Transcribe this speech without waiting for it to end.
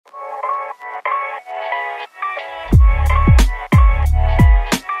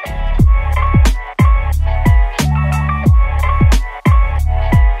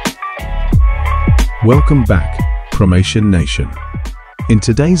Welcome back, PROMATION Nation. In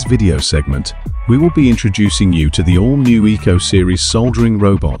today's video segment, we will be introducing you to the all-new Eco-Series soldering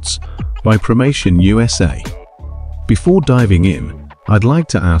robots by PROMATION USA. Before diving in, I'd like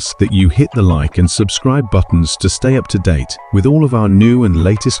to ask that you hit the like and subscribe buttons to stay up to date with all of our new and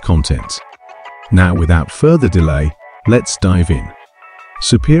latest content. Now, without further delay, let's dive in.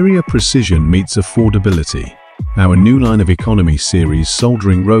 Superior precision meets affordability. Our new line of Economy Series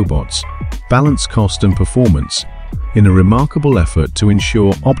soldering robots balance cost and performance in a remarkable effort to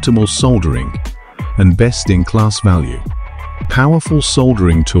ensure optimal soldering and best-in-class value. Powerful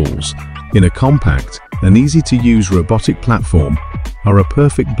soldering tools in a compact and easy-to-use robotic platform are a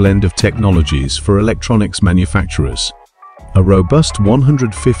perfect blend of technologies for electronics manufacturers. A robust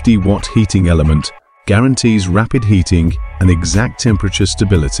 150-watt heating element guarantees rapid heating and exact temperature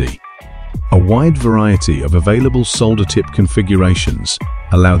stability. A wide variety of available solder tip configurations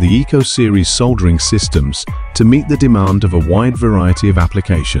allow the Eco-Series soldering systems to meet the demand of a wide variety of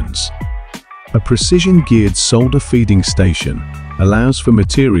applications. A precision-geared solder feeding station allows for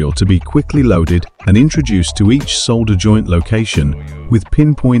material to be quickly loaded and introduced to each solder joint location with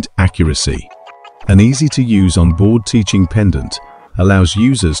pinpoint accuracy. An easy-to-use on-board teaching pendant allows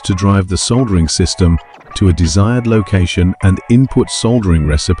users to drive the soldering system to a desired location and input soldering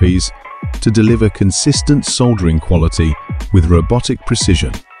recipes to deliver consistent soldering quality with robotic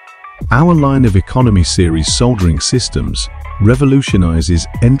precision. Our line of Economy Series soldering systems revolutionizes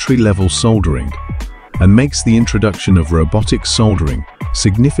entry-level soldering and makes the introduction of robotic soldering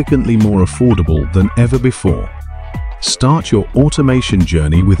significantly more affordable than ever before. Start your automation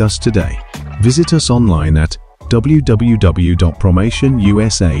journey with us today. Visit us online at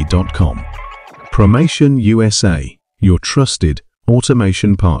www.promationusa.com. PROMATION USA, your trusted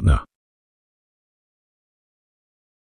automation partner.